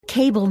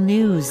Cable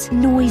news,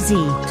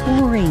 noisy,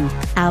 boring,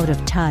 out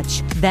of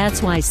touch.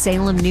 That's why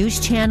Salem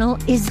News Channel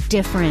is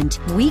different.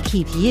 We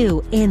keep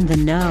you in the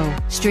know.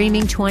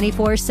 Streaming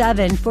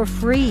 24/7 for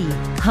free.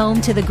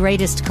 Home to the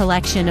greatest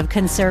collection of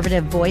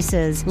conservative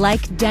voices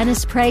like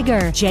Dennis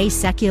Prager, Jay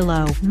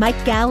Sekulow,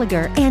 Mike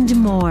Gallagher, and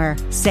more.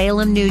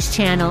 Salem News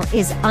Channel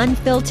is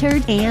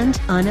unfiltered and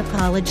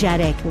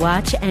unapologetic.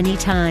 Watch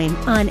anytime,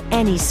 on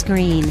any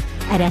screen,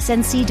 at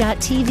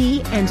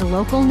snc.tv and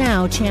Local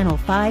Now Channel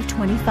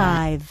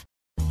 525.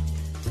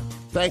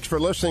 Thanks for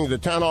listening to the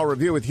Town Hall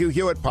Review with Hugh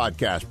Hewitt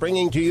podcast,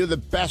 bringing to you the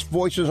best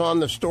voices on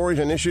the stories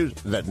and issues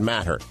that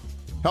matter.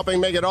 Helping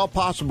make it all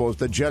possible is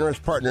the generous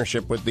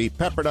partnership with the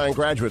Pepperdine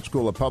Graduate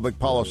School of Public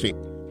Policy.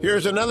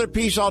 Here's another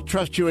piece I'll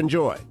trust you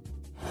enjoy.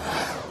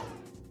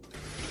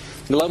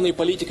 Главной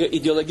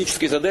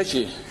политико-идеологической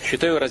задачей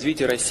считаю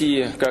развитие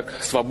России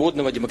как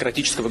свободного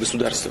демократического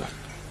государства.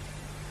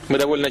 Мы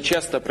довольно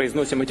часто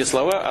произносим эти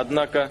слова,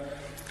 однако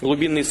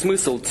глубинный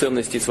смысл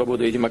ценностей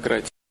свободы и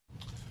демократии.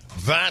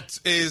 That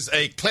is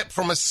a clip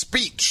from a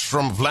speech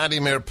from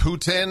Vladimir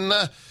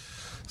Putin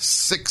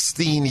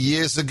 16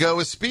 years ago,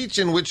 a speech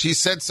in which he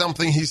said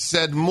something he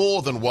said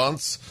more than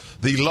once.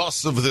 The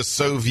loss of the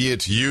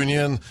Soviet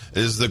Union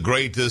is the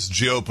greatest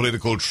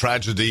geopolitical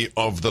tragedy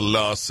of the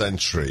last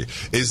century.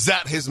 Is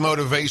that his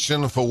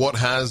motivation for what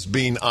has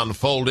been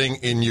unfolding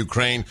in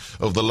Ukraine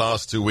over the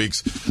last 2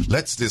 weeks?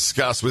 Let's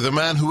discuss with a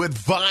man who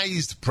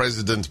advised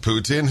President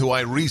Putin, who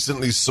I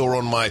recently saw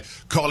on my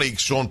colleague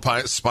Sean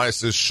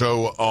Spicer's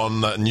show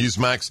on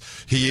Newsmax.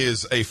 He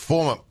is a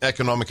former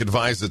economic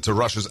advisor to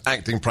Russia's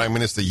acting Prime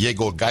Minister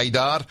Yegor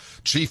Gaidar,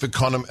 chief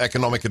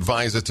economic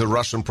advisor to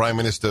Russian Prime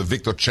Minister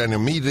Viktor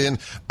Chernomyrdin,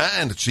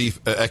 and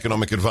chief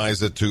economic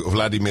advisor to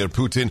Vladimir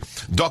Putin,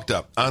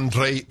 Dr.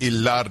 Andrei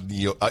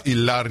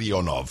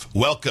Illarionov.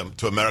 Welcome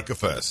to America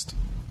First.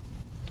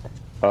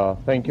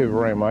 Thank you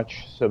very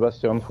much,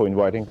 Sebastian, for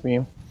inviting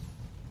me.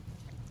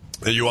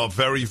 You are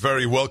very,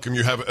 very welcome.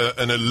 You have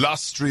an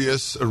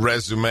illustrious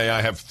resume.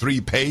 I have 3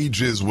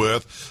 pages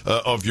worth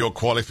of your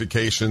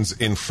qualifications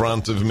in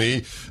front of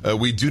me.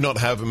 We do not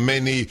have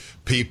many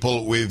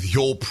people with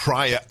your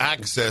prior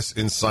access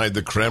inside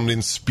the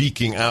Kremlin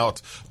speaking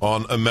out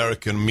on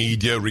American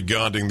media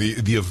regarding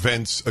the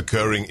events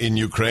occurring in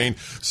Ukraine.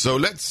 So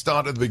let's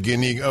start at the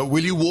beginning.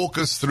 Will you walk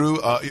us through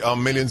our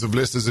millions of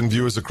listeners and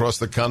viewers across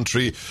the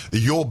country,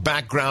 your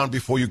background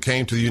before you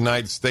came to the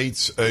United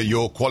States,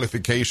 your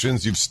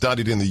qualifications? You've studied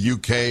in the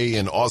UK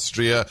and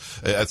Austria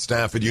at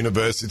Stanford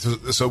University.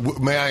 So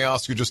may I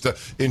ask you just to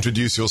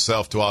introduce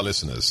yourself to our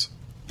listeners?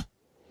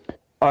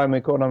 I'm an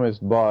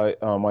economist by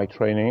my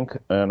training,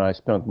 and I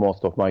spent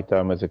most of my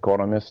time as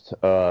economist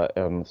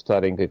and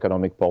studying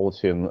economic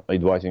policy and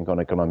advising on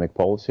economic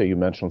policy. You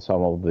mentioned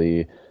some of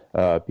the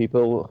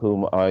people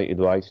whom I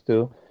advised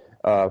to.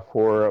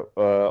 For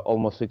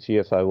almost 6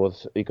 years, I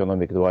was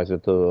economic advisor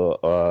to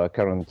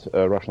current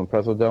Russian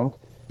president.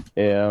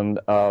 And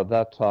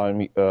that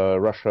time,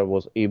 Russia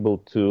was able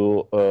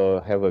to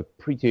have a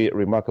pretty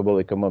remarkable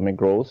economic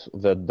growth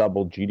that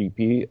doubled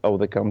GDP of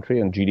the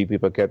country and GDP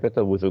per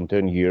capita within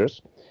 10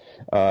 years.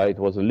 It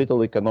was a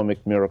little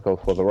economic miracle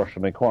for the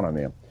Russian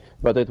economy,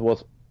 but it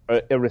was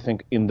everything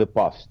in the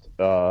past.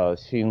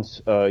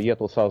 Since year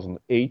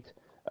 2008,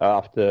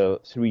 after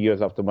 3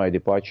 years after my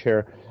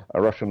departure,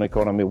 Russian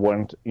economy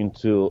went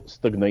into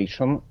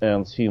stagnation,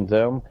 and since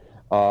then,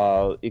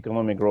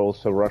 economic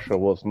growth of Russia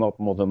was not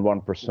more than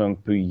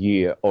 1% per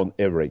year on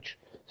average.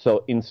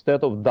 So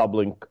instead of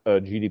doubling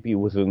GDP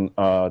within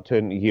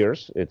 10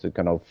 years, it's a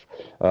kind of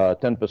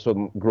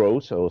 10%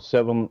 growth, so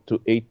 7 to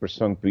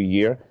 8% per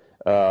year.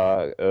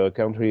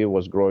 Country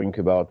was growing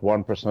about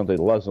 1%,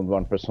 less than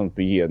 1%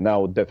 per year.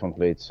 Now,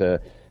 definitely, it's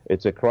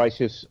a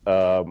crisis,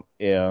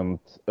 and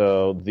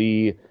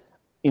the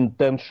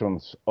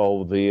intentions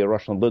of the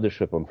Russian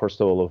leadership, and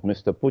first of all of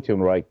Mr. Putin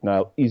right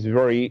now, is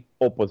very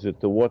opposite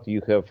to what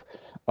you have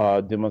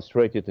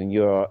demonstrated in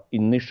your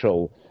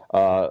initial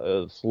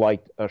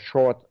slight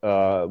short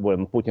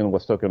when Putin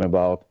was talking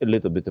about a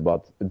little bit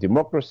about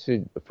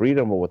democracy,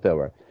 freedom, or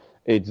whatever.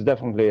 It's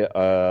definitely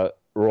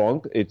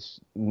wrong.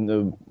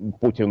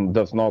 Putin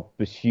does not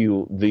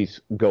pursue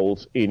these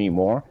goals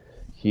anymore.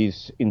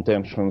 His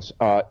intentions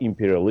are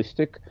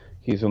imperialistic.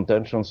 His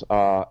intentions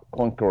are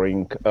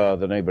conquering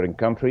the neighboring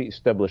country,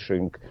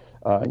 establishing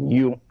a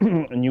new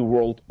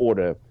world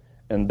order.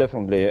 And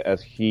definitely,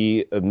 as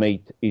he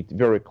made it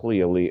very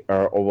clearly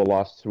over the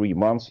last 3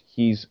 months,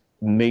 his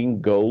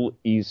main goal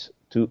is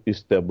to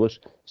establish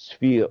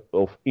sphere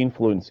of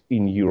influence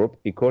in Europe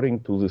according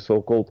to the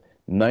so-called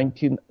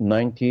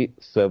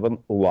 1997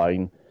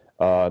 line,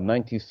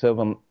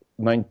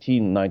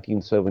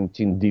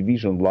 1917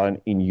 division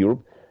line in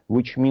Europe,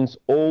 which means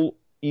all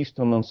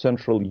Eastern and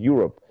Central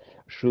Europe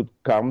should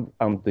come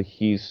under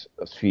his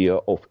sphere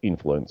of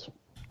influence.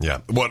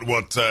 Yeah,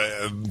 what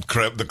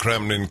the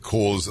Kremlin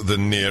calls the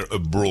near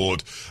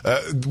abroad.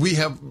 We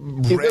have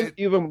read...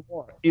 even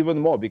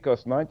more,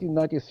 because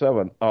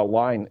 1997, a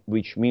line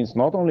which means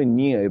not only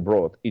near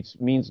abroad, it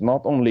means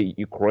not only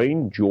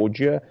Ukraine,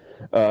 Georgia,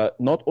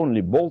 not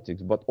only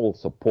Baltics, but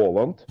also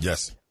Poland,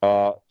 yes,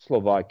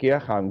 Slovakia,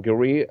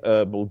 Hungary,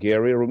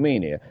 Bulgaria,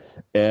 Romania.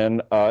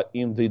 And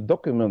in the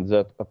document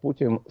that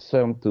Putin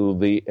sent to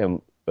the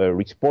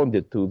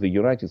responded to the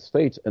United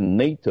States and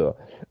NATO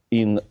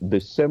in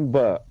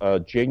December,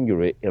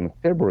 January, and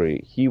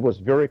February, he was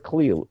very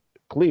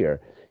clear.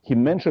 He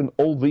mentioned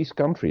all these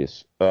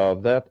countries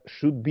that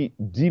should be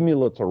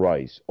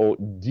demilitarized or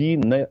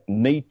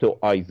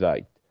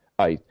de-NATOized.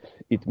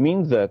 It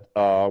means that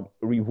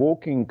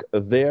revoking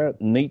their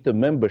NATO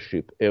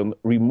membership and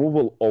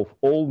removal of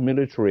all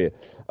military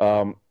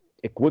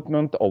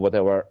equipment or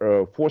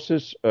whatever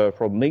forces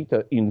from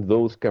NATO in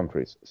those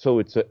countries. So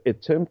it's an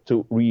attempt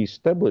to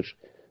reestablish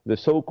the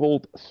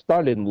so-called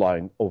Stalin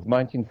line of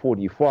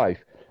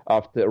 1945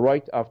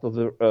 right after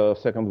the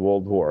Second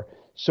World War.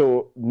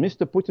 So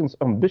Mr. Putin's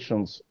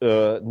ambitions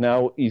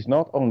now is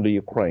not only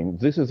Ukraine.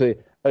 This is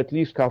at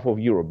least half of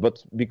Europe,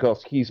 but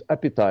because his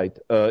appetite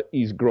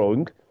is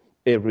growing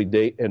every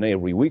day and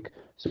every week.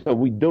 So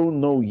we don't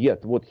know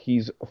yet what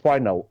his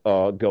final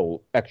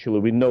goal. Actually,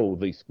 we know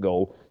this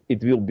goal.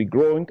 It will be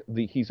growing.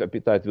 His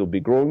appetite will be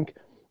growing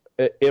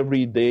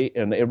every day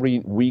and every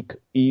week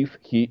if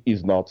he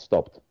is not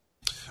stopped.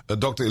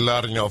 Dr.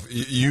 Illarionov,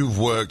 you've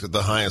worked at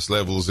the highest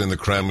levels in the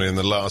Kremlin in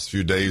the last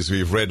few days.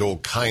 We've read all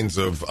kinds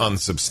of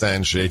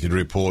unsubstantiated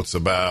reports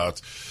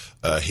about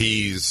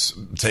he's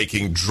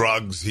taking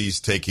drugs, he's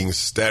taking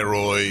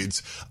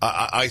steroids.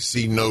 I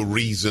see no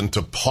reason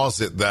to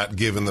posit that,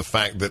 given the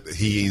fact that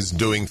he is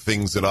doing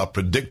things that are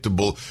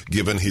predictable,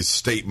 given his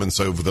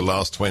statements over the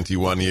last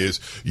 21 years.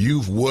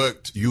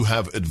 You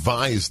have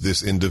advised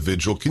this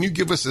individual. Can you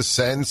give us a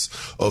sense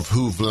of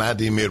who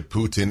Vladimir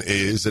Putin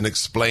is and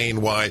explain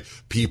why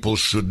people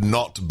should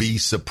not be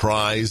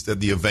surprised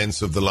at the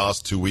events of the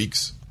last 2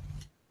 weeks?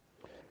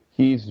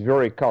 He's a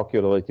very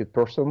calculated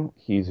person.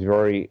 He's a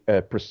very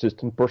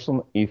persistent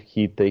person. If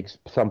he takes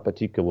some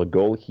particular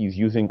goal, he's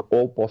using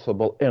all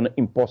possible and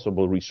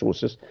impossible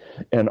resources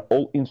and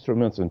all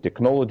instruments and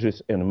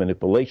technologies and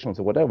manipulations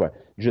or whatever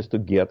just to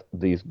get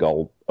this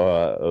goal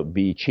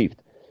be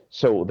achieved.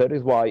 So that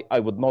is why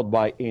I would not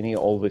buy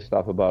all this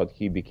stuff about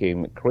he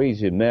became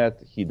crazy, mad,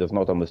 he does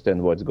not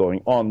understand what's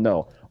going on.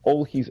 No,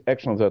 all his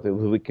actions that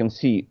we can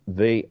see,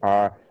 they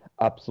are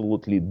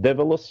absolutely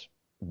devilish,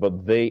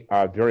 but they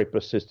are very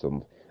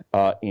persistent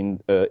in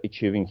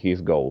achieving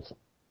his goals.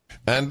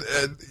 And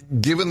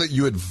given that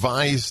you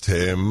advised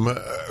him,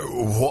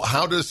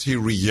 how does he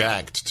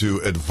react to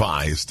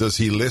advice? Does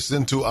he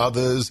listen to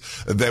others?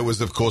 There was,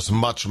 of course,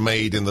 much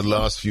made in the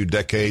last few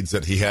decades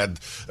that he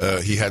had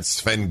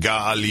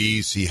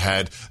Svengalis, he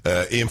had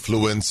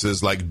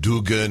influencers like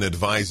Dugin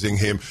advising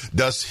him.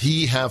 Does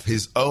he have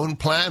his own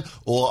plan,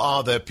 or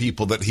are there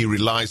people that he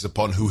relies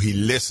upon who he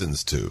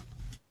listens to?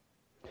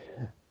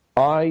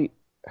 I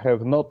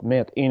have not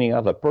met any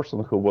other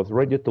person who was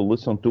ready to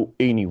listen to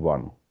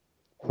anyone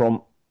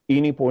from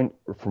any point,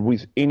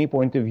 with any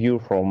point of view,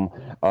 from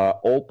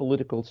all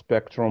political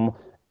spectrum.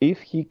 If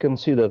he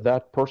considers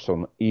that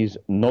person is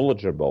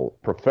knowledgeable,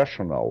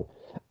 professional,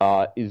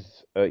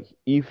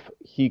 if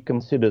he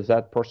considers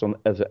that person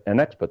as an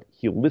expert,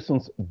 he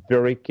listens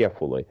very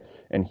carefully,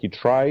 and he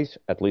tries,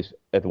 at least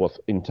it was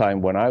in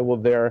time when I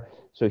was there,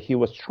 so he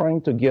was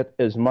trying to get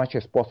as much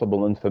as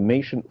possible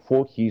information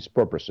for his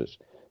purposes.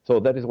 So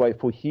that is why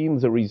for him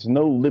there is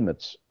no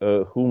limits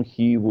whom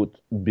he would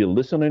be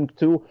listening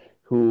to,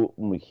 who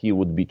he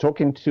would be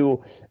talking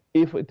to.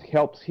 If it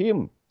helps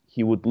him,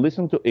 he would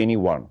listen to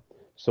anyone.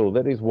 So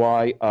that is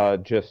why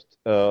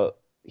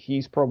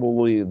he's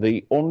probably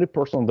the only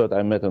person that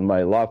I met in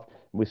my life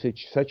with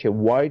such a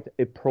wide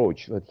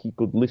approach that he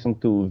could listen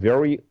to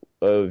very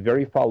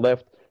far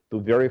left, to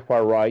very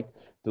far right,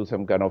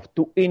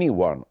 to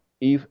anyone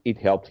if it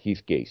helped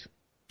his case.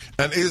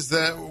 And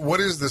what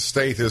is the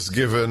status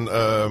given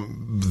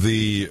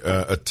the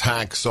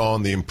attacks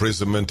on the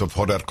imprisonment of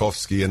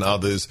Khodorkovsky and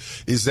others?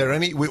 Is there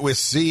we're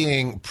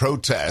seeing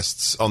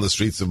protests on the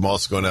streets of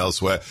Moscow and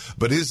elsewhere,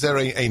 but is there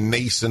a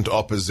nascent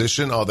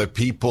opposition? Are there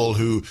people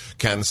who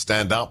can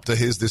stand up to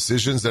his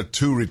decisions? There are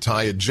two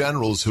retired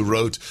generals who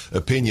wrote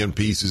opinion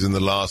pieces in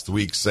the last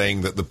week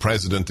saying that the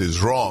president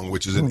is wrong,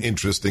 which is an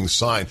interesting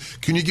sign.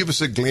 Can you give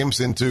us a glimpse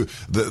into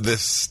the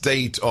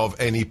state of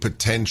any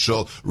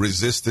potential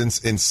resistance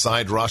inside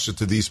Russia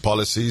to these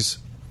policies?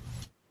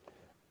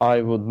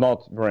 I would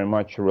not very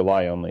much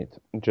rely on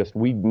it. Just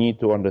we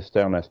need to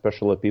understand,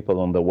 especially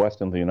people in the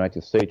West and the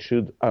United States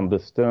should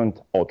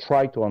understand or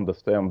try to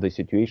understand the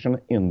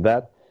situation in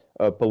that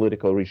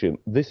political regime.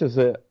 This is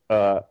a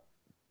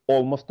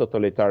almost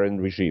totalitarian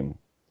regime.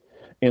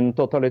 In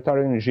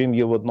totalitarian regime,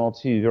 you would not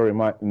see very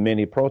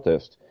many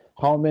protests.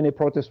 How many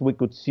protests we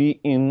could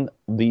see in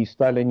the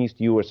Stalinist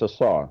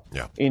USSR?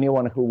 Yeah.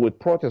 Anyone who would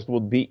protest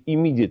would be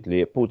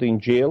immediately put in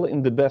jail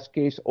in the best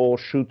case or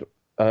shoot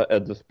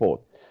at the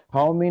spot.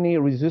 how many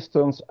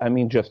resistance,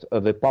 just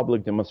the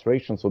public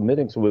demonstrations or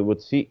meetings we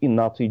would see in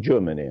Nazi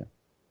Germany.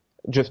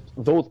 Just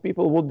those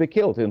people would be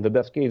killed. In the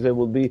best case, they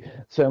would be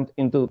sent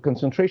into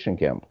concentration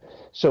camp.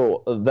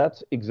 So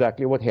that's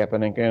exactly what's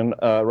happening in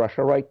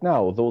Russia right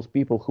now. Those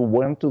people who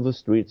went to the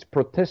streets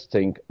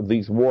protesting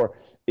this war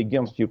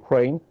against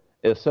Ukraine,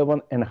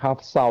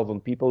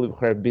 7,500 people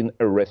have been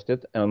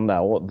arrested, and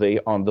now they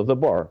are under the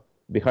bar,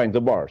 behind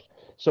the bars.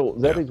 So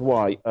that is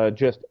why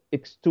just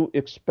to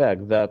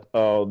expect that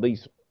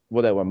these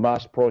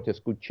mass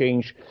protests could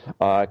change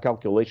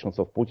calculations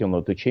of Putin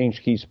or to change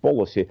his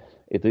policy,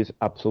 it is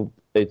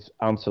it's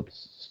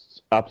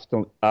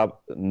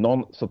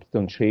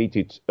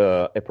non-substantiated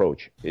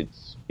approach.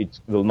 It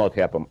will not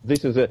happen.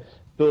 This is a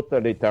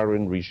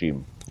totalitarian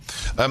regime.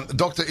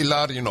 Dr.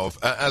 Illarionov,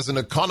 as an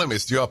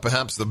economist, you are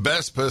perhaps the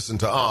best person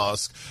to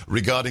ask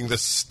regarding the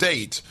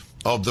state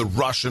of the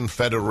Russian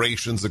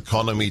Federation's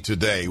economy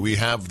today. We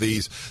have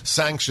these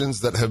sanctions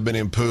that have been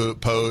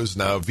imposed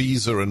now,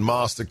 Visa and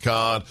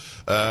MasterCard.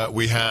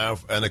 We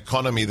have an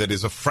economy that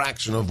is a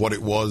fraction of what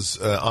it was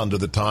under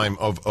the time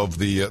of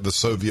the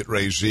Soviet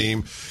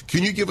regime.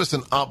 Can you give us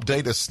an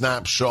update, a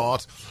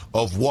snapshot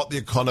of what the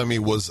economy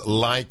was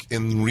like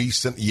in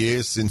recent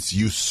years since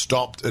you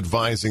stopped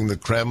advising the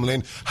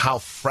Kremlin? How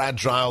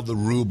fragile the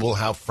ruble,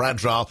 how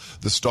fragile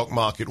the stock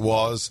market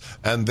was,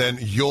 and then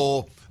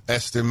your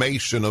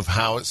estimation of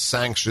how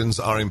sanctions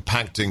are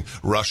impacting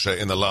Russia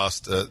in the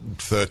last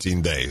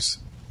 13 days?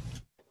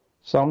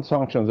 Some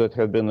sanctions that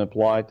have been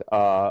applied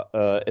are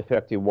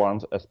effective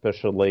ones,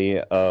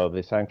 especially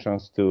the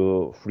sanctions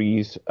to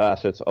freeze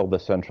assets of the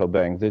central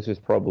bank. This is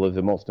probably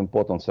the most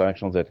important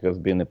sanction that has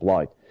been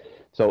applied.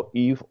 So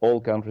if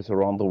all countries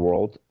around the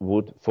world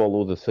would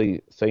follow the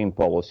same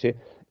policy,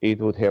 it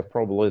would have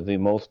probably the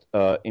most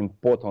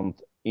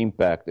important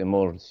impact, a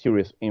more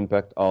serious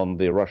impact on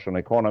the Russian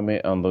economy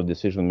and the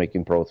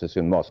decision-making process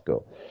in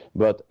Moscow.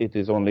 But it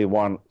is only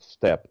one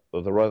step.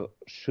 There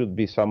should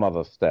be some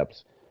other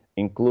steps,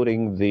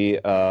 including the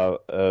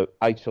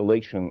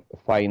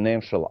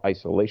financial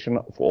isolation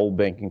of all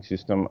banking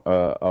system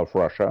of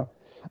Russia,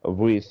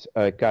 with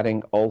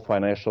cutting all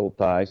financial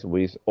ties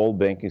with all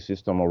banking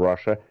system of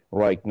Russia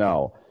right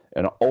now.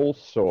 And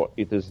also,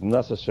 it is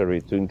necessary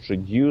to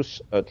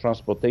introduce a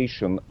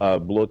transportation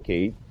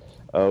blockade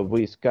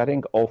with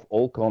cutting off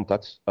all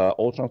contacts,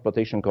 all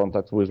transportation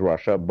contacts with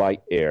Russia by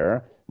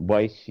air,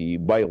 by sea,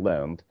 by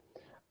land.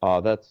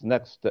 That's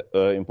next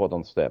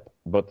important step.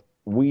 But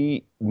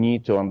we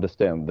need to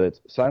understand that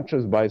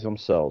sanctions by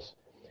themselves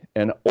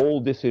and all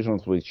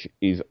decisions which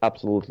is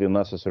absolutely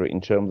necessary in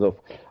terms of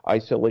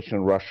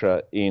isolation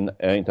Russia in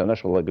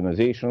international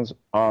organizations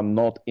are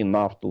not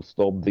enough to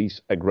stop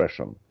this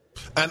aggression.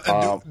 And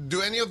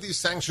do any of these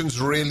sanctions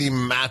really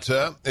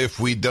matter if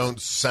we don't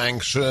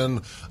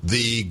sanction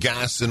the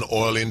gas and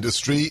oil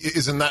industry?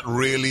 Isn't that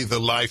really the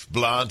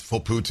lifeblood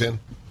for Putin?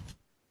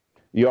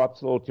 You're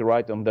absolutely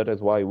right, and that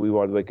is why we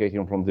were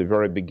advocating from the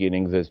very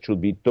beginning there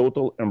should be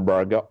total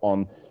embargo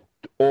on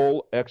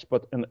all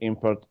export and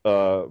import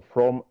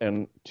from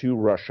and to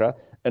Russia,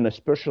 and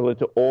especially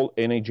to all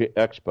energy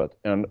export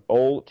and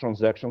all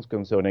transactions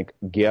concerning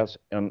gas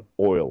and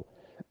oil.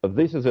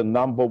 This is a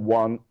number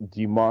one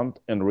demand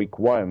and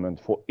requirement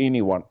for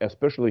anyone,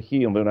 especially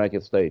here in the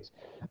United States.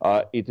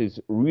 It is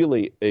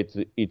really, it's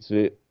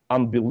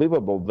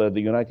unbelievable that the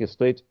United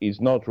States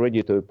is not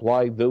ready to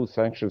apply those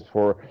sanctions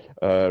for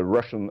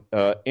Russian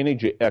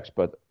energy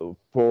export.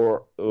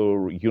 For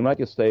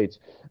United States,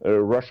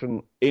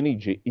 Russian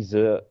energy is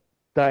a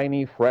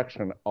tiny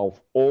fraction of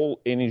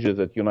all energy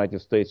that United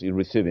States is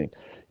receiving.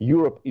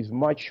 Europe is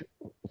much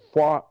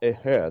far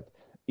ahead,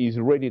 is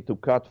ready to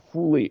cut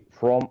fully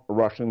from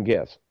Russian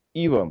gas.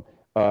 Even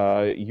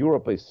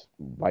Europe is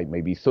by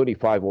maybe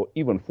 35 or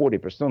even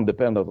 40%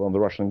 dependent on the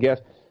Russian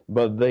gas,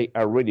 but they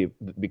are ready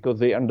because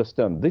they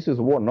understand this is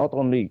war not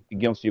only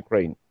against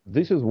Ukraine,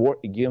 this is war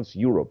against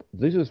Europe,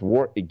 this is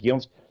war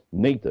against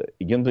NATO,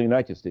 against the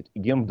United States,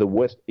 against the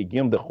West,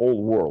 against the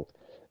whole world.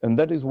 And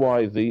that is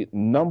why the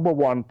number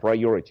one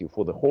priority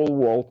for the whole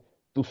world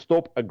to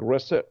stop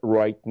aggressor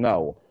right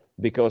now,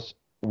 because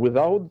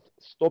without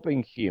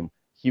stopping him,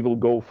 he will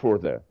go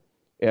further.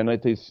 And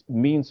it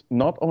means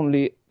not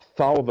only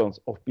thousands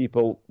of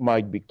people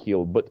might be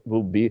killed, but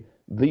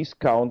this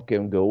count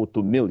can go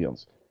to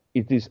millions.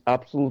 It is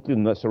absolutely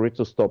necessary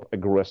to stop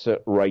aggressor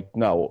right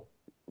now.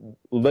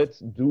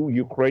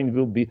 Ukraine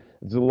will be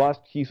the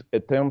last his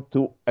attempt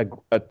to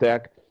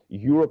attack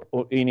Europe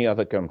or any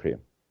other country.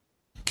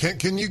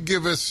 Can you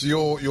give us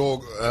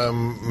your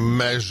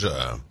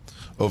measure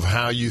of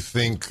how you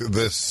think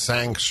the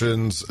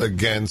sanctions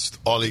against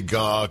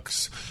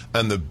oligarchs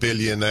and the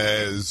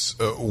billionaires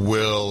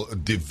will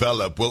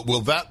develop?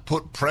 Will that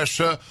put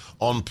pressure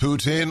on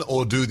Putin,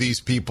 or do these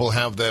people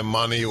have their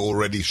money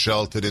already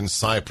sheltered in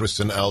Cyprus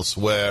and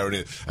elsewhere,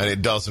 and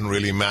it doesn't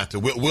really matter?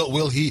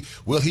 Will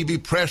he be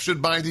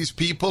pressured by these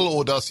people,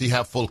 or does he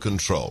have full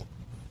control?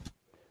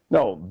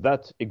 No,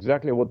 that's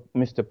exactly what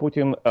Mr.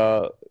 Putin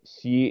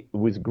see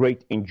with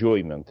great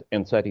enjoyment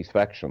and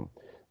satisfaction,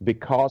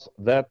 because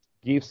that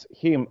gives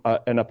him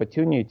an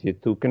opportunity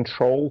to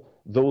control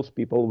those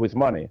people with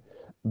money.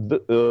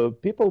 The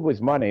people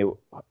with money,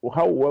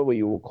 however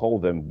you call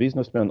them,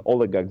 businessmen,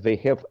 oligarchs, they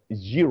have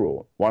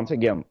zero, once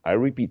again, I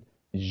repeat,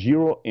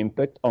 zero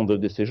impact on the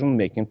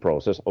decision-making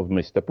process of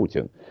Mr.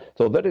 Putin.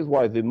 So that is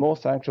why the more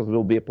sanctions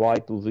will be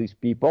applied to these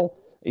people,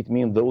 it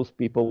means those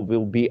people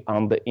will be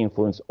under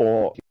influence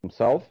or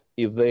himself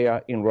if they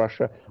are in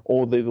Russia,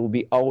 or they will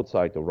be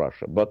outside of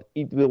Russia. But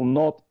it will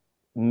not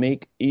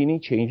make any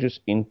changes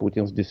in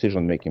Putin's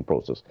decision-making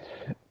process.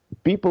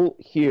 People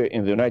here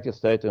in the United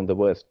States and the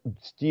West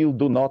still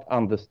do not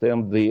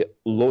understand the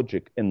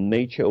logic and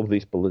nature of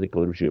this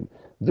political regime.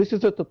 This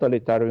is a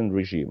totalitarian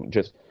regime.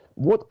 Just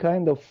what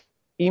kind of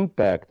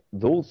impact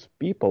those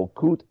people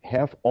could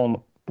have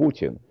on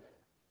Putin?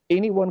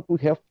 Anyone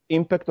could have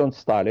impact on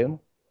Stalin.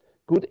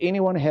 Could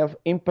anyone have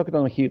impact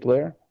on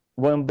Hitler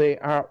when they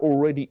are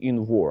already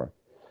in war?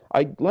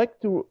 I'd like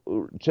to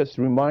just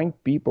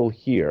remind people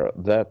here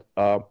that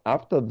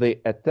after the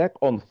attack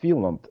on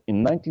Finland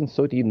in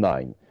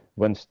 1939,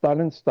 when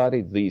Stalin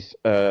started this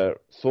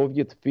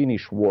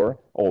Soviet-Finnish war,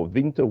 or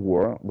Winter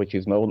War, which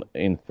is known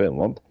in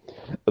Finland,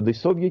 the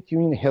Soviet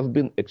Union has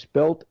been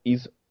expelled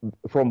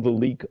from the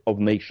League of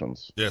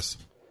Nations. Yes.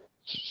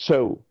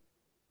 So,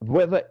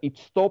 whether it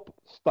stopped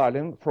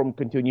Stalin from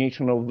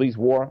continuation of this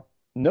war?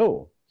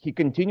 No. He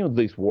continued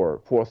this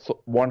war for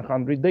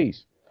 100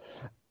 days.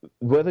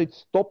 Whether it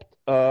stopped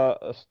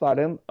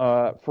Stalin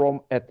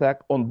from attack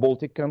on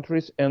Baltic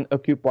countries and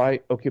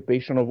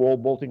occupation of all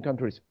Baltic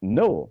countries?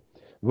 No.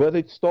 Whether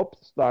it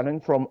stopped Stalin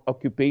from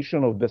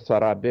occupation of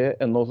Bessarabia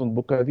and northern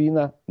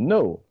Bukovina?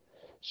 No.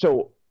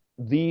 So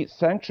the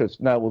sanctions,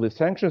 now with the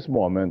sanctions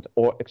moment,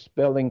 or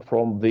expelling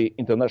from the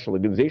international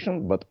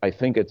organization, but I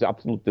think it's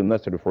absolutely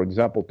necessary, for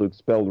example, to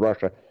expel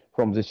Russia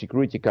from the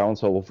Security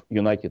Council of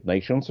United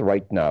Nations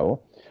right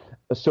now.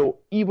 So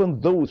even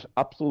those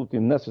absolutely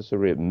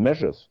necessary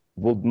measures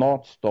would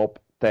not stop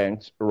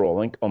tanks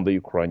rolling on the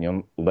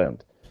Ukrainian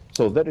land.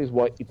 So that is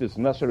why it is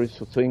necessary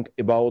to think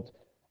about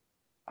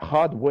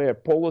hardware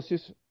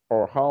policies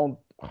or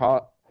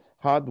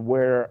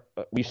hardware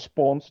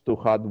response to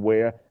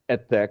hardware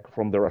attack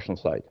from the Russian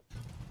side.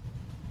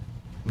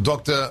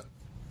 Dr.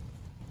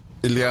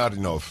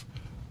 Illarionov,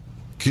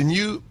 can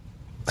you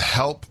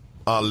help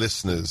our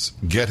listeners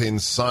get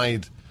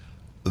inside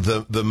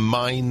the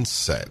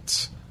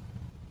mindset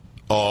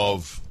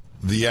of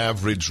the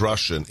average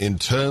Russian in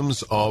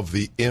terms of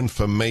the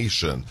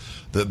information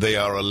that they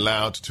are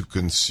allowed to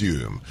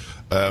consume?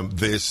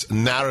 This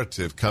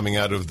narrative coming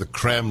out of the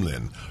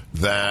Kremlin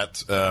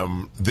that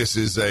this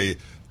is a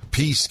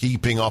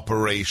peacekeeping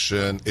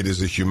operation, it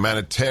is a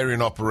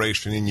humanitarian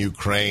operation in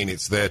Ukraine,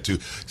 it's there to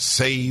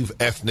save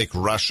ethnic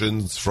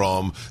Russians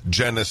from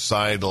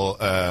genocidal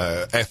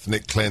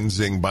ethnic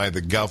cleansing by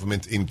the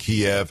government in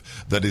Kiev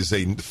that is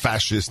a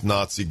fascist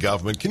Nazi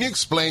government. Can you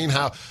explain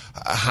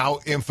how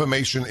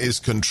information is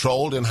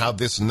controlled and how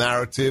this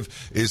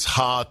narrative is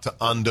hard to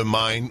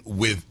undermine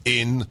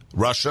within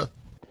Russia?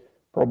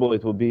 Probably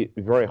it would be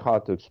very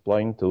hard to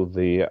explain to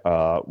the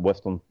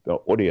Western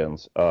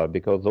audience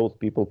because those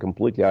people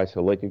completely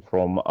isolated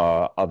from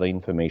other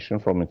information,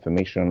 from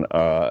information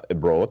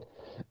abroad,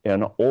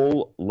 and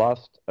all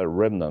last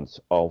remnants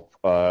of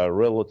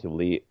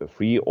relatively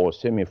free or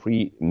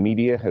semi-free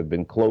media have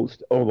been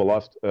closed over the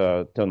last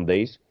 10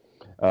 days.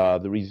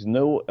 There is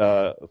no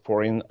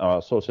foreign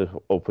source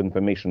of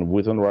information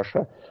within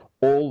Russia.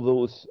 All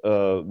those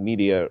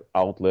media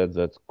outlets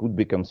that could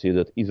be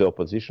considered either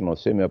opposition or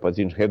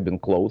semi-opposition have been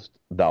closed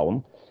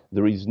down.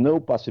 There is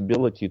no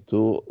possibility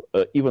to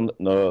even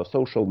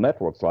social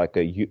networks like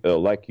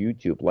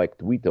YouTube, like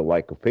Twitter,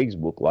 like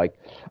Facebook, like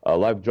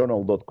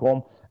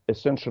LiveJournal.com,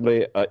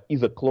 essentially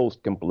either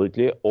closed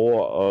completely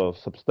or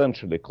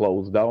substantially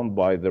closed down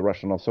by the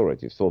Russian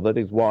authorities. So that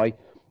is why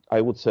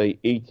I would say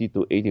 80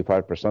 to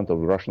 85% of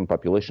the Russian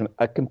population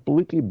are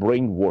completely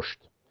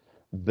brainwashed.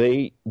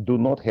 They do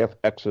not have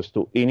access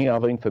to any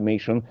other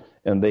information,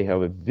 and they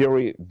have a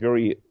very,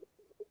 very,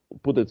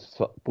 put it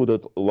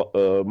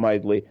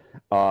mildly,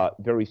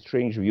 very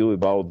strange view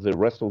about the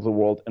rest of the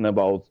world and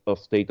about a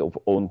state of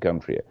own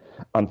country.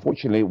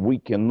 Unfortunately, we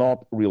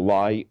cannot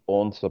rely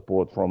on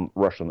support from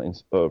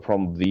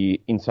from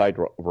the inside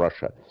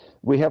Russia.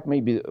 We have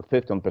maybe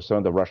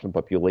 15% of Russian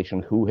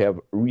population who have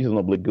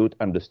reasonably good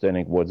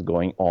understanding what's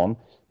going on,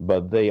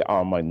 but they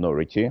are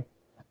minority.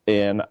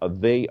 And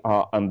they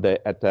are under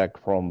attack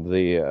from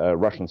the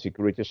Russian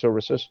security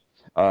services,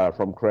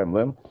 from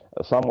Kremlin.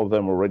 Some of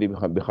them already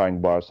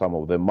behind bars, some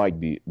of them might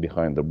be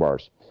behind the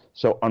bars.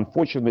 So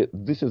unfortunately,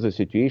 this is a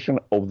situation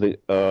of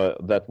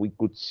that we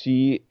could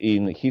see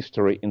in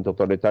history in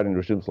totalitarian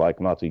regimes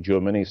like Nazi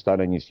Germany,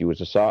 Stalinist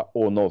USSR,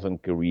 or Northern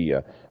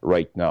Korea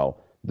right now.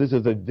 This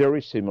is a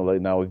very similar,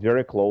 now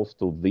very close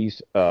to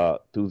this to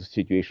the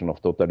situation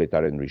of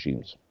totalitarian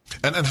regimes.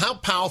 And how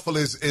powerful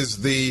is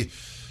the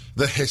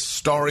the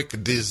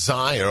historic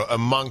desire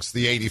amongst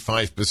the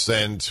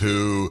 85%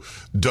 who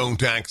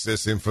don't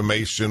access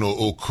information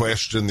or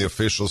question the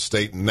official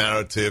state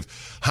narrative?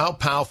 How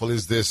powerful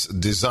is this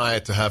desire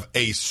to have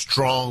a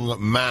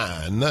strong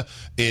man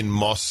in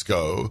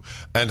Moscow?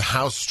 And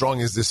how strong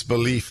is this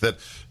belief that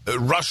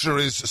Russia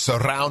is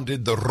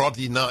surrounded, the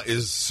Rodina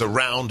is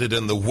surrounded,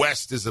 and the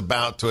West is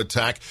about to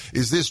attack?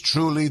 Is this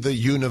truly the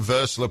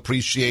universal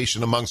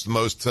appreciation amongst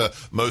most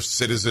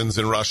citizens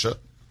in Russia?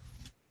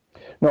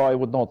 No, I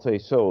would not say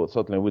so.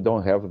 Certainly, we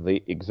don't have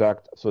the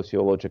exact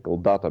sociological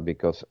data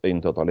because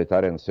in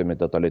totalitarian,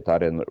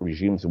 semi-totalitarian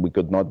regimes, we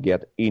could not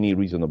get any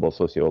reasonable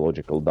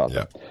sociological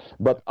data. Yeah.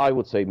 But I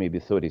would say maybe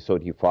 30,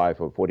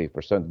 35 or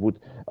 40% would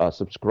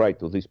subscribe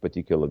to this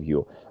particular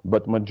view.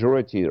 But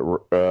majority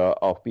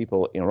of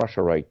people in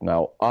Russia right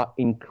now are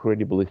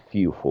incredibly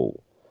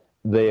fearful.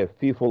 They are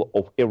fearful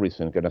of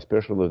everything, and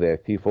especially they are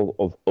fearful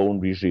of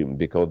own regime,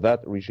 because that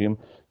regime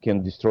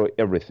can destroy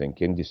everything,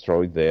 can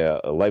destroy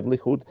their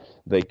livelihood.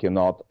 They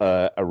cannot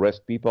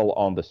arrest people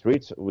on the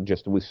streets.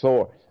 We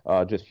saw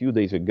just a few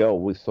days ago,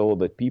 we saw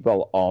that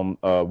people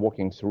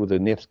walking through the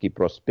Nevsky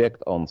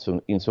Prospect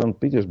in St.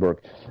 Petersburg,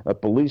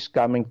 police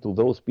coming to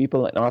those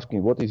people and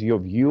asking, what is your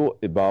view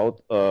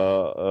about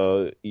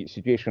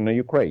situation in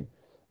Ukraine?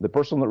 The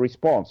person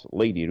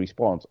lady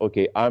responds,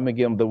 okay, I'm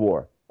against the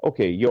war.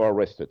 Okay, you're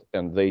arrested,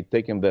 and they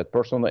taken that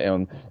person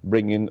and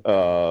bring in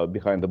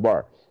behind the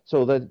bar.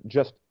 So that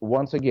just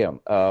once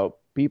again,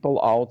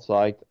 people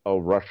outside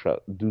of Russia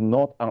do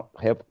not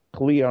have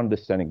clear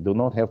understanding, do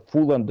not have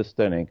full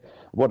understanding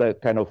what a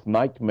kind of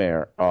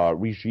nightmare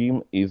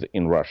regime is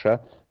in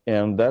Russia,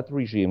 and that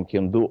regime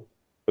can do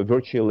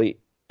virtually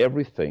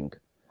everything,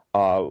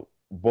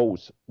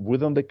 both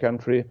within the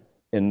country,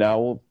 and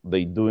now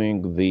they're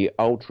doing the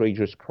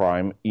outrageous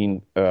crime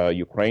in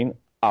Ukraine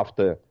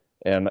after.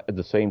 And at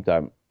the same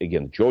time,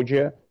 against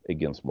Georgia,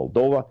 against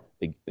Moldova,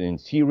 in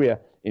Syria,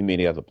 in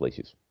many other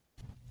places.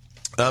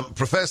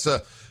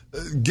 Professor,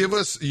 give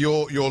us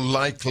your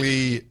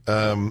likely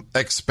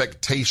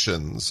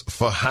expectations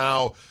for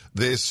how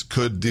this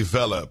could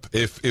develop.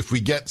 If we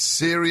get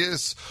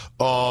serious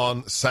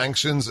on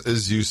sanctions,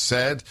 as you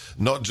said,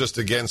 not just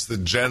against the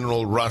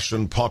general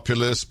Russian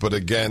populace, but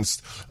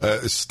against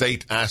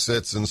state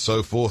assets and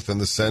so forth and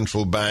the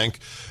central bank.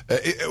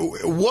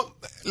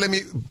 Let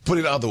me put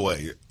it another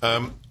way.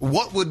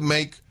 What would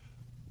make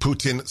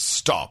Putin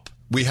stop?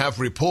 We have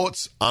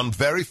reports,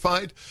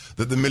 unverified,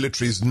 that the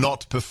military is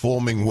not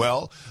performing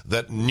well,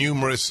 that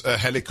numerous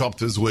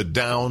helicopters were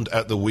downed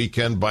at the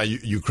weekend by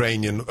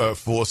Ukrainian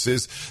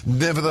forces.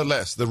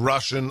 Nevertheless, the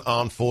Russian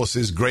armed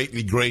forces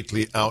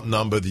greatly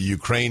outnumber the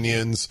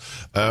Ukrainians.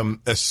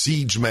 A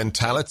siege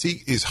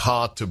mentality is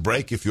hard to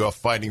break if you are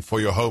fighting for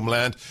your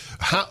homeland.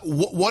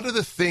 What are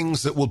the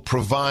things that will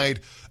provide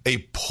a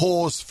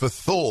pause for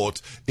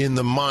thought in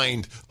the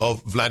mind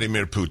of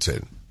Vladimir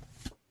Putin?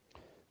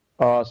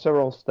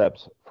 Several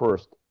steps.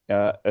 First,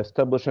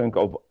 establishing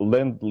of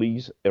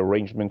Lend-Lease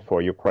arrangement for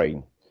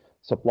Ukraine,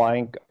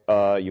 supplying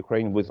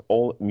Ukraine with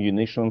all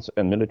munitions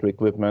and military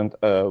equipment,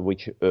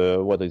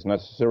 what is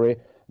necessary,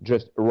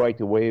 just right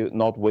away,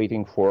 not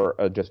waiting for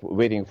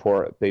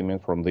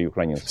payment from the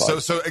Ukrainian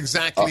side. So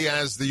exactly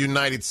as the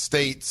United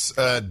States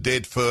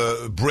did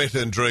for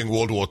Britain during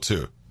World War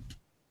II.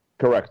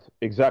 Correct.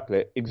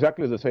 Exactly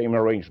the same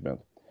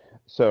arrangement.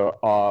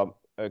 So.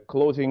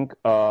 Closing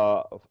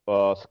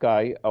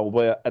sky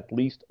over at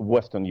least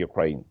Western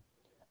Ukraine.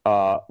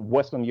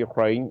 Western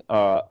Ukraine,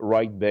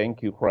 right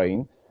bank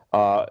Ukraine,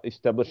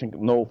 establishing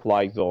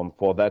no-fly zone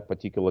for that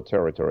particular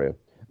territory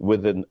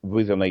with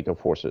the NATO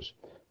forces.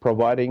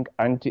 Providing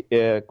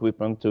anti-air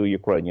equipment to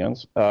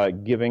Ukrainians,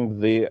 giving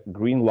the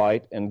green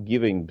light and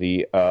giving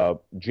the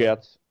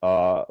jets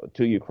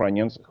to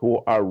Ukrainians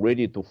who are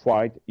ready to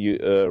fight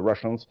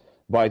Russians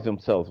by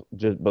themselves.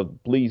 But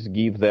please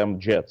give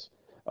them jets.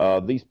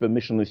 This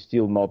permission is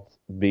still not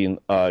being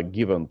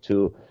given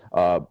to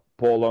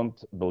Poland,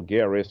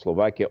 Bulgaria,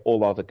 Slovakia,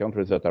 all other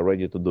countries that are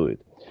ready to do it.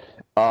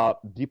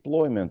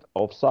 Deployment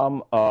of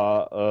some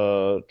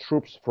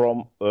troops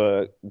from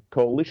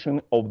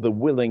coalition of the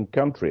willing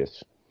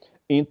countries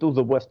into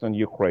the Western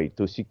Ukraine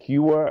to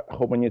secure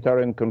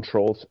humanitarian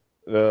controls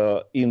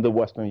in the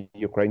Western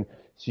Ukraine,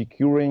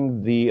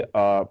 securing the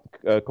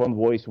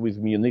convoys with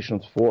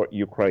munitions for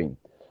Ukraine.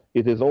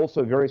 It is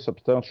also a very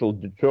substantial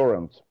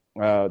deterrent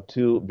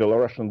to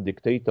Belarusian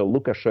dictator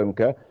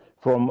Lukashenko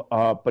from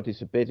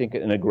participating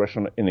in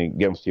aggression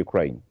against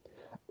Ukraine.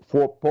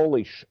 For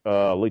Polish,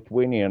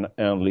 Lithuanian,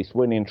 and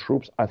Lithuanian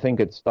troops, I think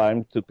it's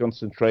time to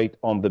concentrate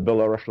on the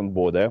Belarusian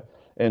border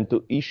and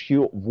to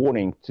issue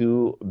warning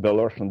to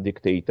Belarusian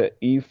dictator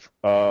if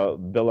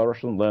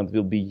Belarusian land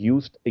will be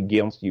used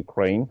against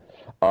Ukraine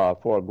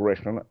for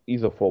aggression,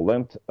 either for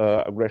land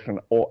aggression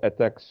or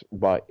attacks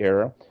by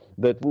air.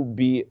 That will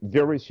be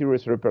very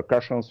serious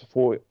repercussions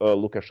for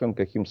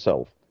Lukashenko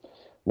himself.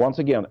 Once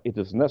again, it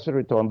is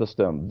necessary to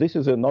understand this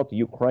is not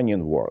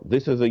Ukrainian war.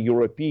 This is a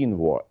European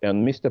war.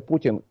 And Mr.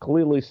 Putin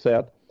clearly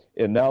said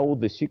And now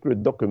the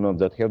secret documents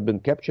that have been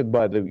captured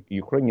by the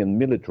Ukrainian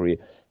military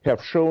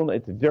have shown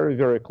it very,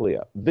 very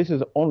clear. This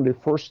is only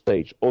first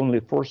stage, only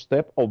first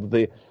step of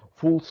the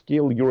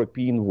full-scale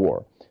European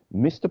war.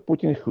 Mr.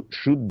 Putin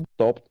should be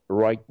stopped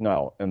right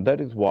now. And that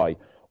is why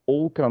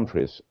all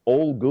countries,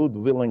 all good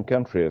willing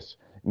countries,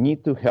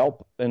 need to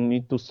help and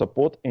need to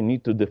support and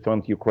need to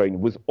defend Ukraine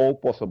with all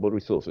possible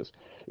resources.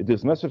 It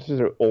is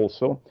necessary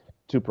also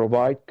to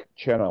provide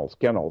channels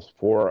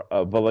for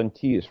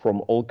volunteers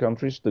from all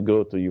countries to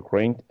go to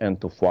Ukraine and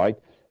to fight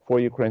for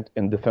Ukraine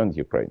and defend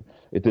Ukraine.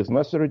 It is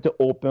necessary to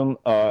open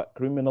a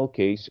criminal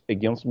case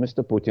against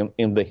Mr. Putin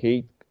in the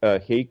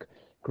Hague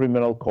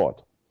Criminal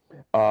Court.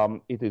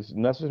 It is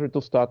necessary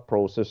to start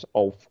process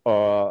of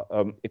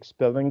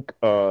expelling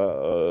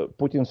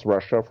Putin's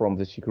Russia from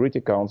the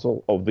Security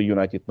Council of the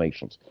United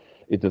Nations.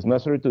 It is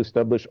necessary to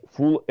establish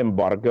full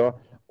embargo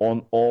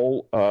on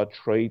all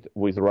trade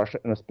with Russia,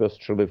 and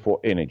especially for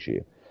energy.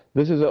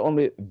 This is the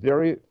only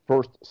very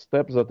first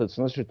step that it's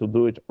necessary to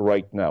do it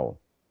right now.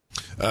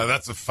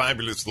 That's a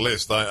fabulous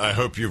list. I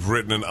hope you've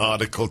written an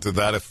article to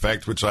that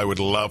effect, which I would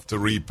love to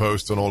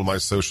repost on all my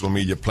social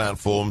media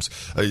platforms.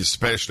 I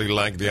especially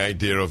like the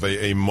idea of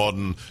a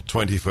modern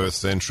 21st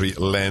century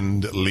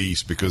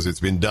lend-lease, because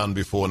it's been done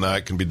before. Now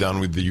it can be done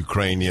with the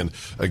Ukrainian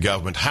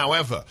government.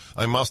 However,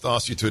 I must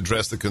ask you to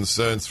address the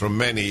concerns from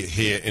many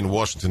here in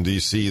Washington,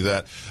 D.C.,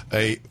 that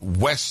a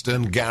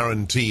Western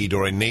guaranteed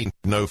or a NATO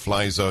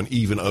no-fly zone,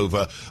 even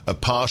over a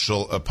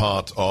partial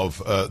part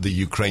of the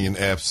Ukrainian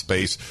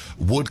airspace,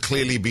 would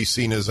clearly be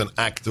seen as an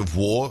act of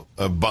war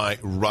by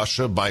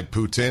Russia, by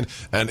Putin,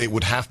 and it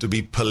would have to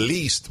be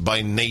policed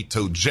by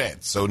NATO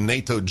jets. So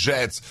NATO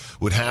jets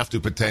would have to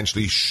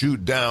potentially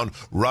shoot down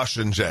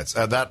Russian jets.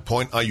 At that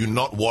point, are you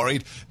not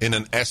worried in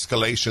an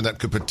escalation that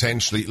could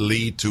potentially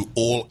lead to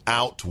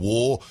all-out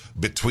war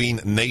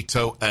between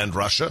NATO and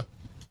Russia?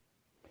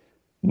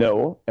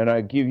 No, and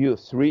I give you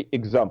three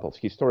examples,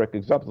 historic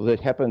examples that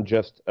happened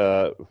just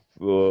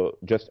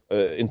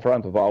in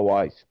front of our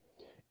eyes.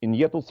 In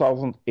year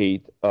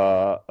 2008,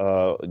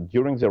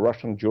 during the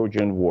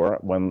Russian-Georgian war,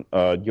 when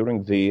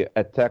during the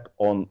attack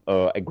on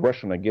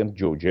aggression against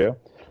Georgia,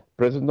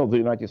 President of the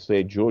United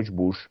States, George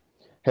Bush,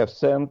 have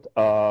sent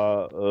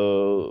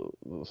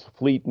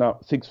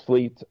sixth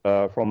fleet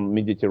from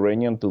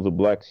Mediterranean to the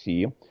Black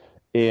Sea,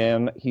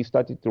 and he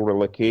started to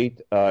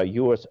relocate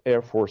U.S.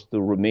 Air Force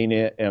to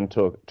Romania and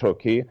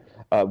Turkey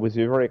with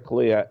very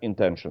clear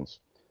intentions.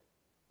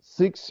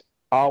 6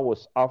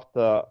 hours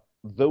after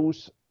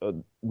those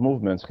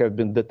movements have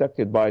been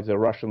detected by the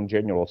Russian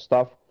General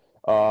Staff,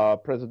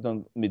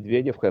 President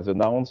Medvedev has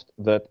announced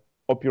that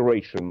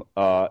operation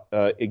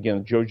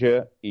against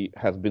Georgia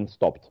has been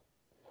stopped.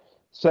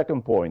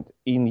 Second point,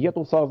 in year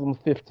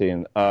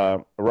 2015,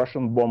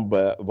 Russian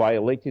bomber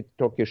violated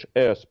Turkish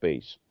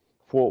airspace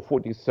for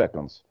 40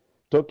 seconds.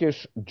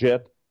 Turkish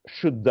jet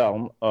shot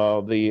down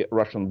the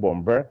Russian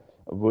bomber,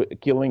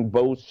 killing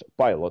both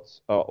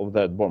pilots of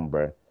that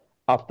bomber.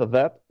 After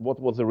that, what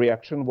was the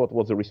reaction? What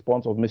was the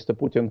response of Mr.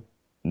 Putin?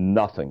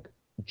 Nothing.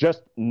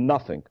 Just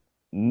nothing.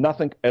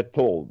 Nothing at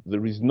all.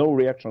 There is no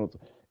reaction.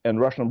 And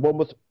Russian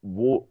bombers,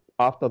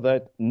 after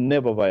that,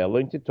 never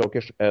violated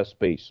Turkish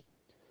airspace.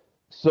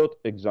 Third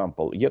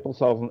example, year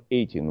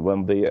 2018,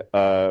 when the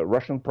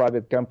Russian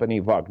private company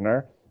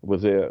Wagner,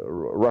 with the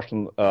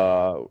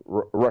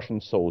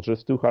Russian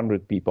soldiers,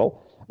 200 people,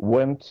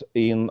 went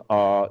in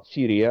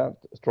Syria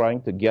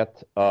trying to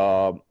get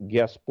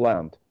gas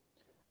plant.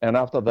 And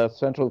after that,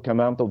 Central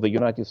Command of the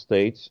United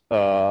States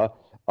sent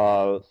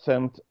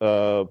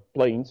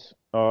planes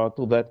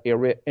to that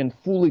area and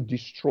fully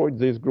destroyed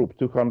this group,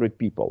 200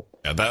 people.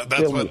 Yeah, that's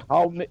Tell what.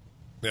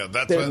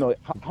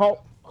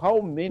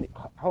 me,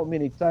 how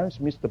many times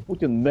Mr.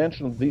 Putin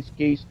mentioned this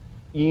case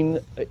in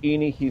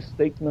any his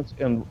statements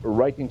and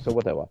writings or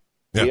whatever?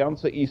 Yeah. The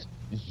answer is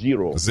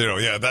zero. Zero,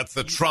 yeah. That's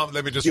the Trump.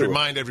 Let me just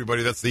remind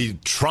everybody, that's the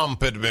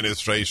Trump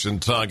administration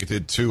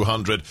targeted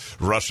 200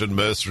 Russian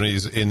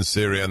mercenaries in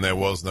Syria, and there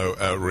was no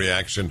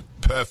reaction.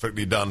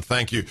 Perfectly done.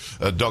 Thank you,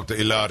 Dr.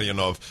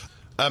 Illarionov.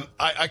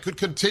 I could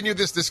continue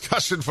this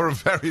discussion for a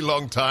very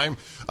long time.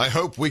 I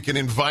hope we can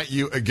invite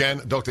you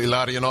again, Dr.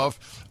 Illarionov.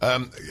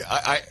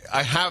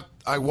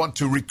 I want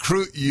to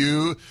recruit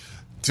you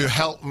to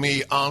help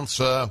me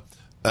answer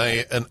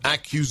an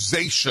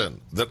accusation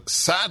that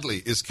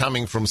sadly is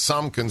coming from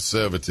some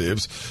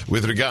conservatives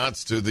with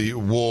regards to the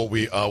war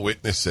we are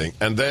witnessing.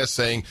 And they're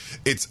saying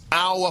it's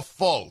our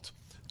fault.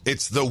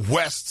 It's the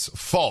West's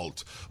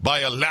fault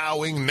by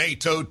allowing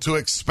NATO to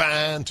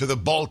expand to the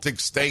Baltic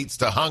states,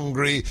 to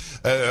Hungary,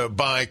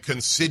 by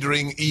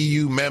considering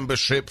EU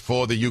membership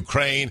for the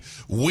Ukraine.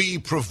 We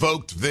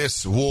provoked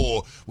this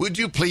war. Would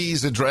you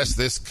please address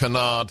this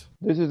canard?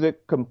 This is a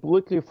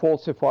completely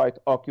falsified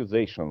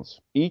accusations.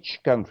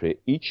 Each country,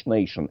 each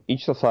nation,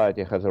 each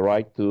society has a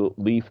right to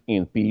live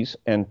in peace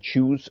and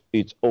choose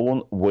its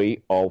own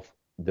way of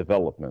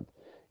development.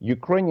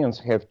 Ukrainians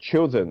have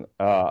chosen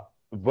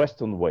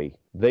Western way.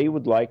 They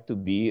would like to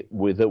be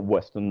with the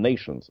Western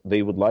nations.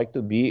 They would like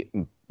to be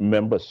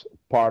members,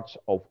 parts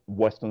of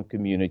Western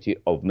community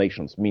of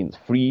nations, means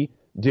free,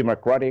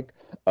 democratic,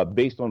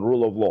 based on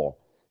rule of law.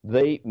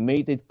 They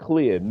made it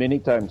clear many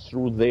times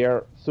through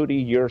their 30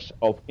 years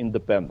of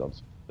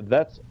independence.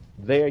 That's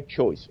their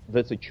choice.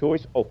 That's a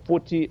choice of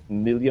 40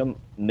 million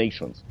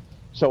nations.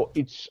 So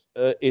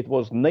it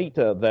was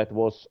NATO that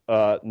was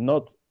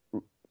not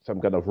some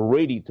kind of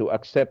ready to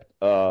accept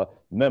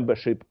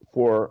membership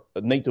for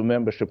NATO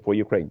membership for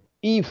Ukraine.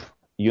 If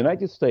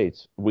United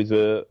States with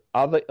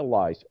other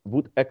allies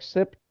would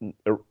accept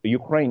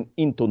Ukraine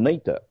into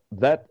NATO,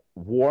 that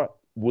war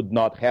would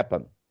not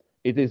happen.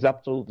 It is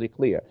absolutely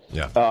clear.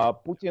 Yeah.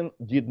 Putin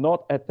did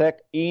not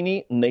attack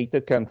any NATO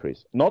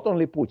countries. Not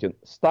only Putin,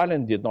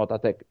 Stalin did not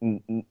attack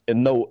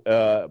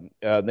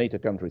NATO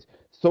countries.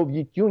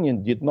 Soviet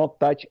Union did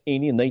not touch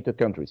any NATO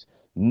countries.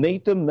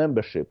 NATO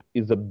membership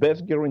is the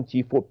best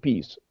guarantee for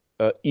peace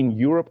in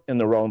Europe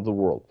and around the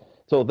world.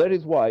 So that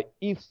is why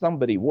if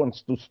somebody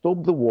wants to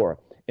stop the war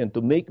and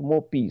to make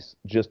more peace,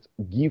 just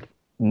give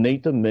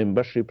NATO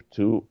membership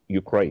to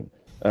Ukraine.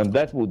 And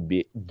that would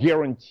be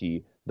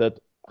guarantee that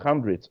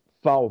hundreds,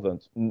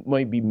 thousands,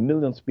 maybe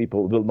millions of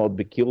people will not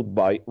be killed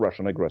by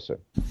Russian aggressor.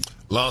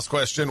 Last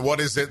question. What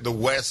is it the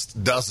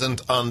West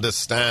doesn't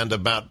understand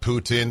about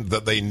Putin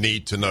that they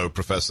need to know,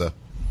 Professor?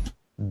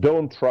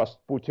 Don't trust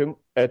Putin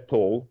at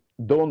all.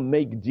 Don't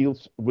make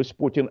deals with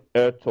Putin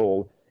at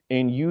all.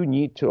 And you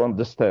need to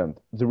understand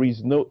there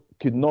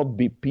cannot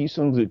be peace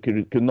and there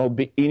cannot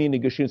be any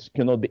negotiations,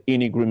 cannot be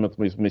any agreement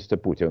with Mr.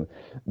 Putin.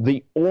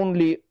 The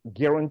only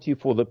guarantee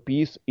for the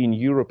peace in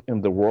Europe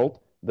and the world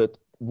that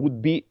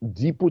would be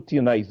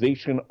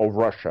deputinization of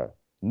Russia.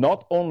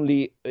 Not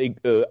only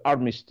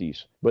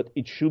armistice, but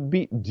it should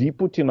be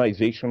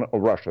deputinization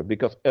of Russia.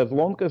 Because as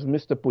long as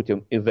Mr.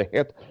 Putin is the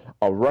head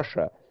of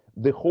Russia,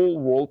 the whole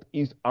world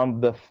is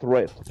under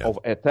threat of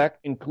attack,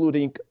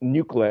 including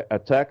nuclear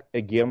attack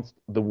against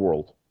the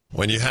world.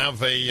 When you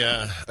have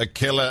a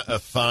killer, a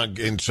thug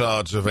in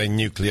charge of a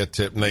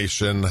nuclear-tipped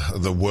nation,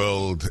 the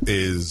world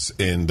is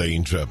in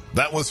danger.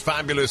 That was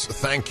fabulous.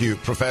 Thank you,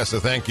 Professor.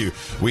 Thank you.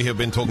 We have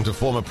been talking to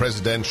former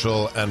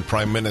presidential and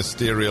prime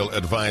ministerial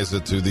advisor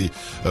to the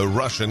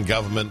Russian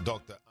government,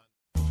 Dr.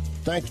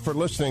 Thanks for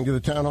listening to the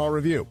Town Hall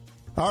Review.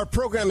 Our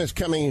program is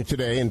coming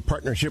today in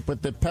partnership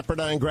with the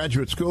Pepperdine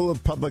Graduate School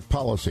of Public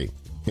Policy.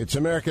 It's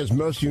America's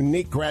most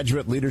unique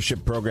graduate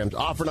leadership programs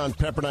offered on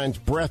Pepperdine's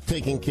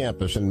breathtaking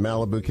campus in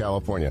Malibu,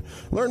 California.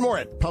 Learn more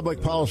at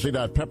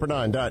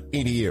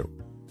publicpolicy.pepperdine.edu.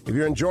 If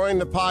you're enjoying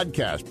the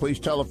podcast, please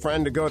tell a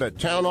friend to go to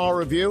Town Hall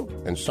Review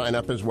and sign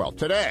up as well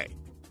today.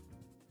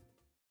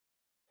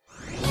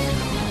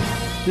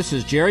 This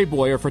is Jerry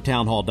Boyer for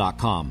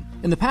townhall.com.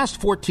 In the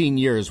past 14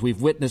 years,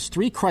 we've witnessed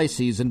 3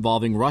 crises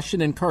involving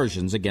Russian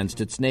incursions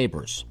against its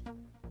neighbors.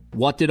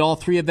 What did all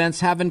 3 events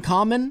have in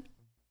common?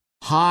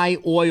 High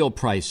oil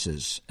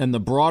prices and the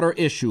broader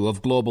issue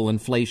of global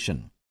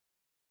inflation.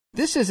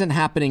 This isn't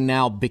happening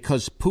now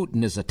because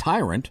Putin is a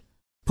tyrant.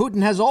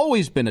 Putin has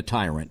always been a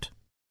tyrant.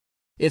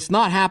 It's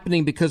not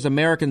happening because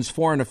Americans'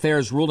 foreign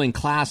affairs ruling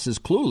class is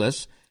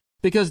clueless,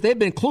 because they've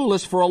been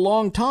clueless for a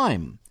long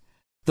time.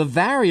 The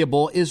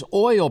variable is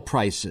oil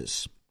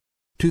prices.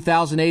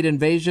 2008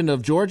 invasion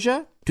of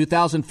Georgia,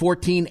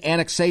 2014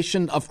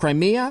 annexation of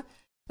Crimea,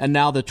 and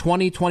now the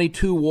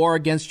 2022 war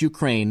against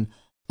Ukraine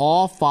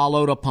all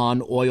followed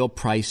upon oil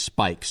price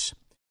spikes.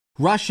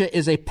 Russia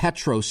is a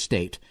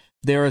petrostate.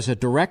 There is a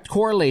direct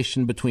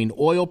correlation between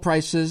oil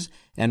prices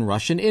and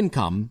Russian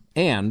income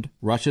and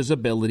Russia's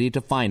ability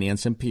to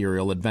finance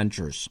imperial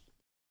adventures.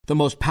 The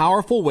most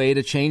powerful way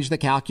to change the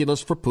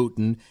calculus for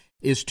Putin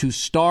is to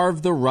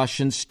starve the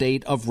Russian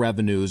state of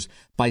revenues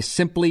by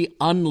simply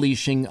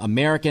unleashing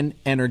American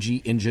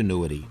energy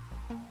ingenuity.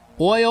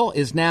 Oil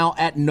is now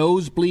at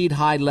nosebleed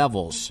high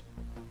levels.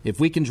 If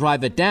we can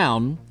drive it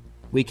down,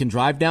 we can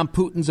drive down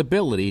Putin's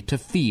ability to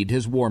feed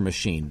his war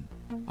machine.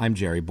 I'm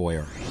Jerry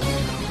Boyer.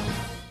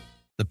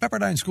 The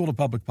Pepperdine School of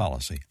Public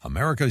Policy,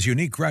 America's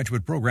unique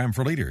graduate program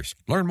for leaders.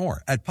 Learn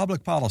more at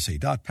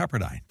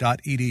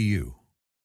publicpolicy.pepperdine.edu.